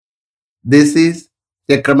This is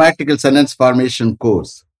a grammatical sentence formation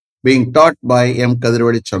course being taught by M.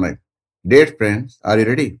 Kadirvadi Chennai. Dear friends, are you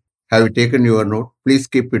ready? Have you taken your note? Please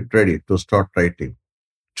keep it ready to start writing.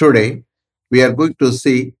 Today, we are going to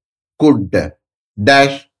see could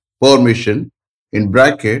dash permission in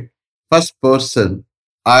bracket first person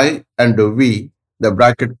I and we, the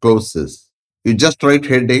bracket closes. You just write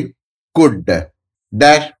heading could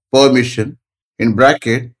dash permission in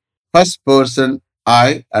bracket first person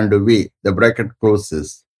I and we, the bracket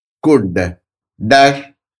closes. Could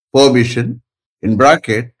dash permission in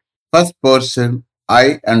bracket first person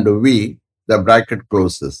I and we, the bracket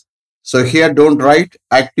closes. So here don't write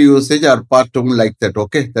active usage or part two like that.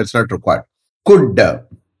 Okay, that's not required. Could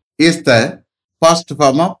is the past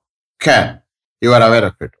form of can. You are aware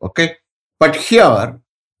of it. Okay. But here,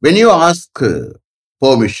 when you ask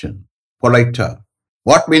permission, polite,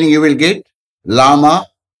 what meaning you will get? லாமா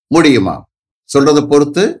முடியுமா சொல்றதை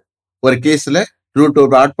பொறுத்து ஒரு கேஸ்ல root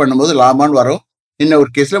ஒரு add பண்ணும்போது லாமான்னு வரும், இன்னும்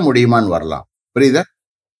ஒரு கேஸ்ல முடியுமான்னு வரலாம். புரியுதா?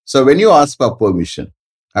 So when you ask for permission,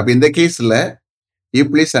 அப்போ இந்த கேஸ்ல யூ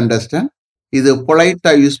ப்ளீஸ் அண்டர்ஸ்டாண்ட், இது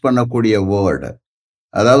பொலைட்டா யூஸ் பண்ணக்கூடிய வேர்டு.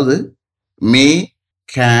 அதாவது மே,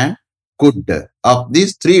 கேன், குட் ஆஃப்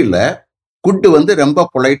தீஸ் த்ரீல குட் வந்து ரொம்ப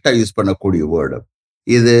பொலைட்டா யூஸ் பண்ணக்கூடிய வேர்டு.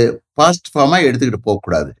 இது பாஸ்ட் ஃபார்மா எடுத்துக்கிட்டு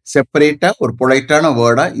போகக்கூடாது, செப்பரேட்டா ஒரு பொலைட்டான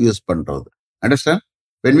வேர்டா யூஸ் பண்றது. Understand?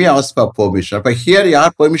 when we ask for permission, அப்ப here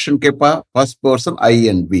யார் permission கேட்பா? first person I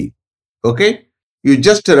and we. Okay, you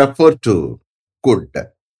just refer to could.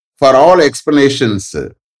 For all explanations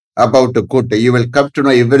about could, you will come to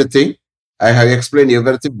know everything. I have explained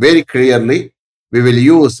everything very clearly. We will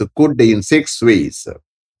use could in 6 ways.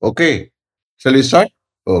 Okay, shall we start?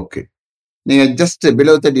 Okay, நீங்க just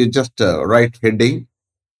below that you just write heading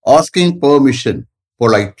asking permission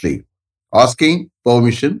politely. Asking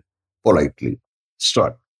permission politely.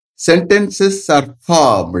 Start. Sentences are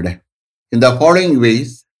formed in the following ways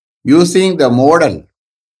using the modal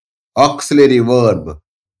auxiliary verb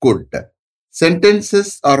could. Sentences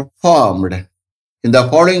are formed in the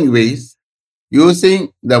following ways using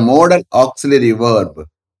the modal auxiliary verb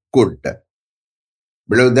could.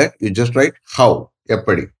 Below that, you just write how.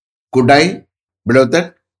 எப்படி? Could I? Below that,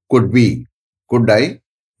 could we? Could I?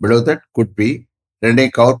 Below that, could be.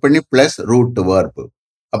 ரெண்டையும் cover பண்ணி plus root verb.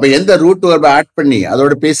 அப்ப எந்த root வேர்பை add பண்ணி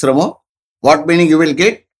அதோட பேசுறோமோ what meaning you will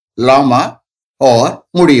get? லாமா ஆர்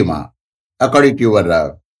முடியுமா, according to your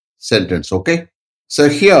sentence. Okay, so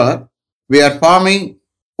here we are forming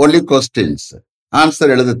only questions.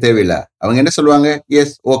 Answer எழுத தேவையில்லை. அவங்க என்ன சொல்லுவாங்க?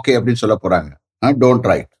 எஸ், ஓகே அப்படின்னு சொல்ல போறாங்க. Don't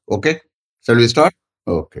write. Okay, shall we start?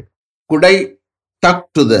 Okay. Could I talk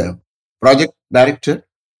to the project director?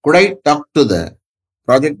 Could I talk to the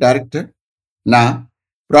project director? நான்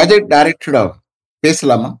project டைரக்டரிடம்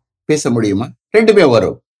பேசலாமா, பேச முடியுமா? ரெண்டுமே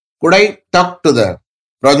வரும். could I talk to the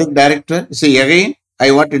project director? See again, I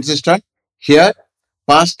want to insist on here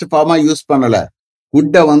past form use பண்ணல,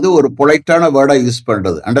 could வந்து ஒரு பொலைட்டான வேர்டா யூஸ்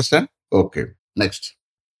பண்றது. Understand? Okay, next.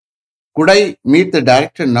 could I meet the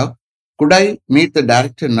director now? could I meet the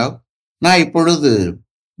director now? நான் இப்பொழுது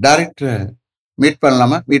டைரக்டரை meet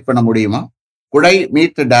பண்ணலாமா, meet பண்ண முடியுமா? could I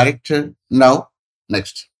meet the director now?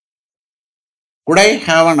 Next. could I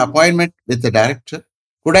have an appointment with the director?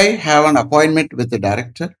 could I have an appointment with the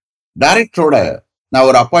director? டைரக்டரோட நான்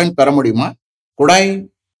ஒரு appoint பெற முடியுமா? could I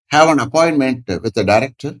have an appointment with the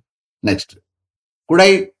director? next. could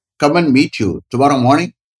I come and meet you tomorrow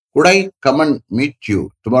morning? could I come and meet you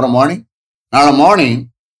tomorrow morning? நாளை morning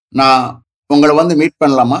நான் உங்களை வந்து meet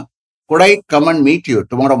பண்ணலாமா? could I come and meet you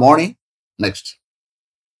tomorrow morning? next.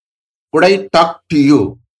 could I talk to you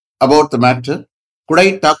about the matter? could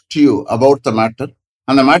I talk to you about the matter?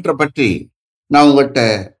 அந்த மேட்டரை பற்றி நான் உங்கள்கிட்ட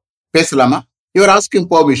பேசலாமா? you are asking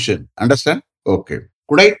permission. Understand? Okay.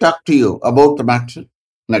 could I talk to you about the matter?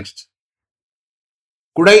 next.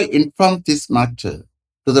 could I inform this matter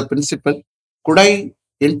to the principal? could I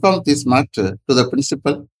inform this matter to the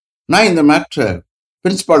principal? நான் இந்த மேட்டரை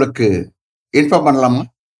பிரின்சிபாலுக்கு inform பண்ணலாமா?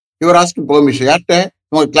 you are asking permission. யார்கிட்ட?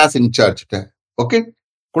 உங்க class இன்சார்ஜ்கிட்ட. Okay.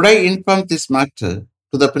 could I inform this matter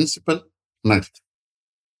to the principal? next.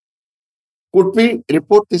 could we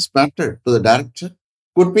report this matter to the director?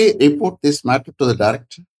 could we report this matter to the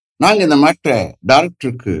director? நாங்க இந்த மேட்டரை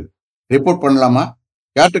டைரக்டருக்கு report பண்ணலாமா?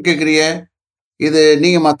 யார்கிட்ட கேட்குறிய? இது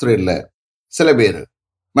நீங்க மாத்திரம் இல்லை, சில பேர்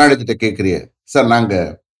மேடத்திட்ட கேட்குறிய, சார் நாங்க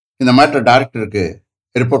இந்த மேட்டரை டைரக்டருக்கு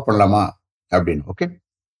ரிப்போர்ட் பண்ணலாமா அப்படின்னு. Okay,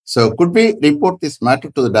 so could we report this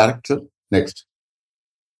matter to the director? next.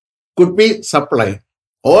 could we supply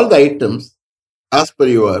all the items as per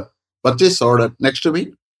your purchase order next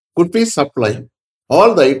week? could we supply all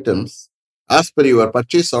the items as per your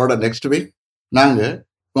purchase order next week? நாங்க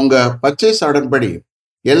உங்க purchase order படி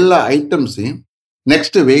எல்லா ஐட்டம்ஸையும்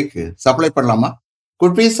next week supply பண்ணலாமா?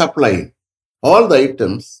 Could we supply all the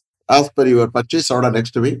items as per your purchase order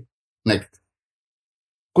next week? Next.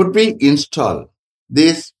 Could we install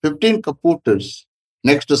these 15 computers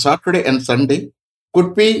next Saturday and Sunday? Could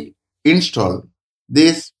we install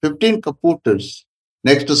these 15 computers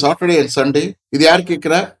next Saturday and Sunday? இது யார்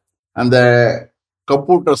கேட்குறா? அந்த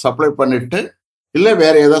computer supply பண்ணிட்டு இல்லை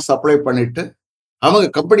வேற ஏதாவது supply பண்ணிட்டு அவங்க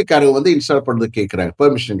கம்பெனிக்காரங்க வந்து இன்ஸ்டால் பண்ணுறது கேட்குறாங்க,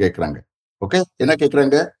 பெர்மிஷன் கேட்குறாங்க. ஓகே, என்ன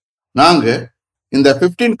கேட்குறாங்க? நாங்கள் இந்த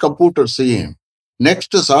 15 கம்ப்யூட்டர்ஸையும்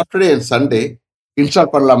next Saturday and Sunday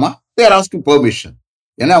install பண்ணலாமா? They are asking permission.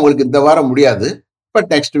 ஏன்னா அவங்களுக்கு இந்த வாரம் முடியாது, பட்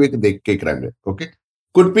நெக்ஸ்ட் வீக் கேட்குறாங்க. Okay,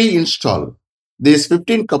 could be install these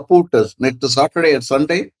 15 computers next Saturday and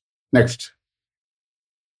Sunday? Next.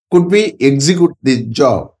 Could we execute the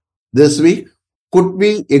job this week? Could we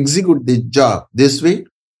execute the job this week?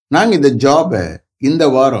 நாங்கள் இந்த ஜாபை இந்த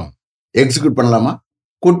வாரம் எக்ஸிக்யூட் பண்ணலாமா?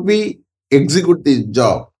 Could we execute the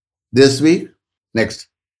job this week? Next.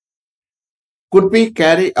 Could we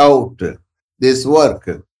carry out this work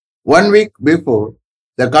 1 week before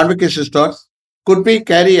the convocation starts? Could we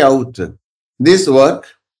carry out this work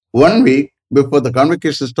 1 week before the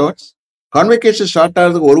convocation starts? Convocation start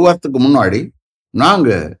ஆகிறதுக்கு ஒரு வாரத்துக்கு முன்னாடி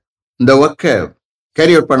நாங்கள் இந்த ஒர்க்கை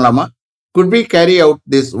carry out பண்ணலாமா? Could we carry out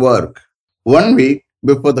this work 1 week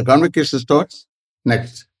before the convocation starts?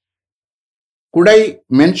 Next. Could I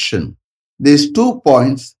mention these 2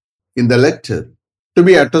 points in the letter to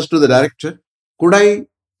be addressed to the director? Could I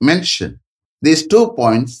mention these 2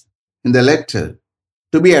 points in the letter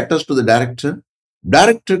to be addressed to the director?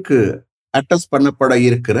 டைரக்டருக்கு address பண்ணப்பட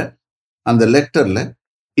இருக்கிற அந்த லெட்டர்ல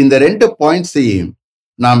இந்த 2 பாயிண்ட்ஸையும்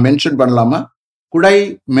நான் mention பண்ணலாமா? Could I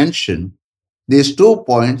mention these 2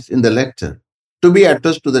 points in the letter to be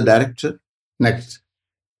addressed to the director? Next.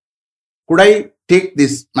 Could I take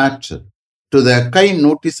this matter to the kind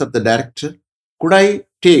notice of the director? Could I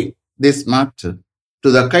take this matter to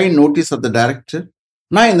the kind notice of the director?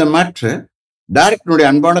 நான் இந்த மேட்ரை டைரக்டருடைய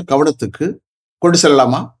அன்பான கவனத்துக்கு கொண்டு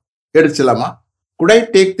செல்லலாமா? எடுத்துலாமா? Could I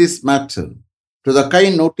take this matter to the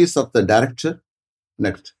kind notice of the director?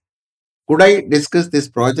 Next. Could I discuss this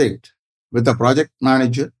project with the project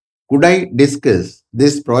manager? Could I discuss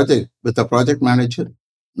this project with the project manager?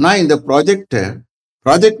 நான் இந்த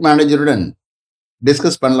project மேனேஜருடன்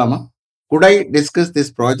discuss பண்ணலாமா? Could I discuss this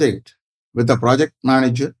project with the project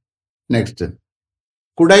manager? Next.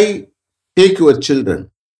 Could I take your children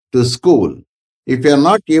to school if you are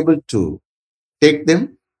not able to take them?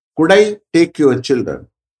 Could I take your children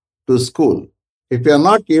to school if you are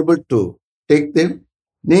not able to take them?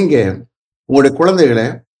 நீங்க உங்களுடைய குழந்தைகளை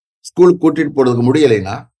ஸ்கூலுக்கு கூட்டிட்டு போறதுக்கு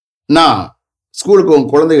முடியலைன்னா நான் ஸ்கூலுக்கு உங்க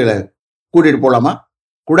குழந்தைகளை கூட்டிட்டு போலாமா?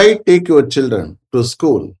 Could I take your children to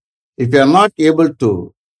school if you are not able to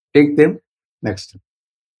take them? Next.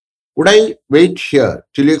 Could I wait here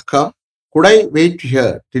till you come? Could I wait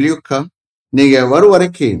here till you come? நீங்க வரும்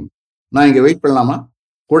வரைக்கும் நான் இங்க வெயிட் பண்ணலாமா?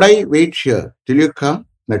 Could I wait here till you come?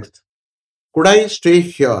 Next. Could I stay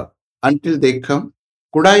here until they come?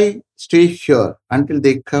 Could I stay here until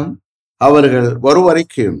they come? அவர்கள் வரும்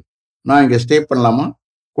வரைக்கும் நான் இங்க ஸ்டே பண்ணலாமா?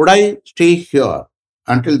 Could I stay here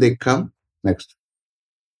until they come? Next.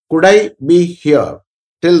 Could I be here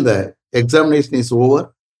till the examination is over?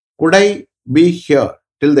 Could I be here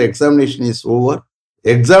till the examination is over?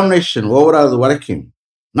 Examination over ஆகுது வரைக்கும்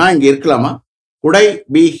நான் இங்க இருக்கலாமா? Could I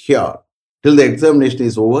be here till the examination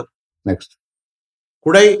is over? Next.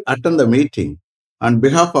 Could I attend the meeting on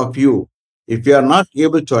behalf of you if you are not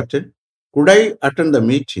able to attend? Could I attend the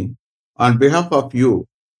meeting on behalf of you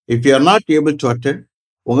if you are not able to attend?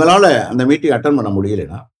 உங்களால அந்த meeting attend பண்ண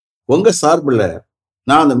முடியலனா உங்க சார்பில்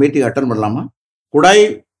நான் அந்த meeting attend பண்ணலாமா? Could I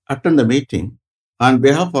attend the meeting on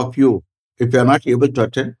behalf of you if you are not able to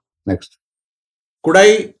attend? Next. Could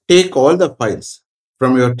I take all the files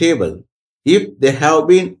from your table if they have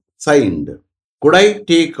been signed? Could I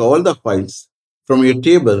take all the files from your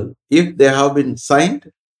table if they have been signed?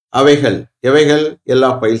 எவைகள்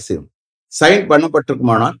எல்லா ஃபைல்ஸையும் sign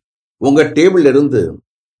பண்ணப்பட்டிருக்குமானால் உங்க table இருந்து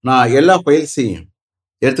நான் எல்லா ஃபைல்ஸையும்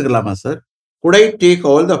எடுத்துக்கலாமா sir? Could I take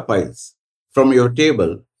all the files from your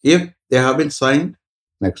table if they have been signed?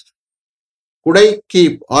 Next. Could I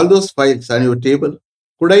keep all those files on your table?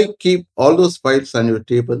 Could I keep all those files on your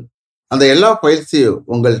table? அந்த எல்லா ஃபைல்ஸையும்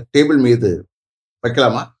உங்கள் table மீது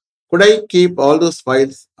வைக்கலாமா? Could I keep all those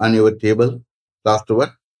files on your table? Last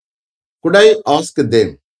one. Could I ask them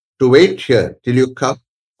to wait here till you come?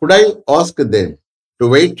 Could I ask them to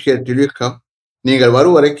wait here till you come? நீங்கள்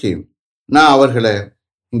வரும் வரைக்கும் நான் அவர்களை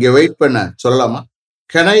இங்கே wait பண்ண சொல்லலாமா?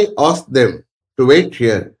 Can I ask them to wait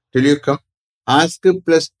here till you come? Ask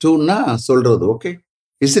plus to னா சொல்றது. Okay,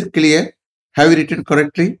 is it clear? Have you written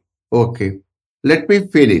correctly? Okay. Let me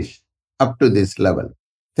finish up to this level.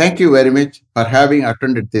 Thank you very much for having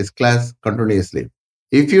attended this class continuously.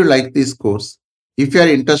 If you like this course, if you are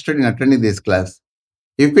interested in attending this class,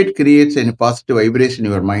 if it creates any positive vibration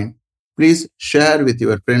in your mind, please share with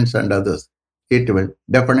your friends and others. It will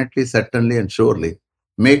definitely, certainly, and surely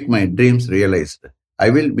make my dreams realized. I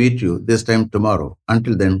will meet you this time tomorrow.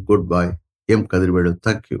 Until then, goodbye. M. Kadirvedu.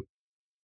 Thank you.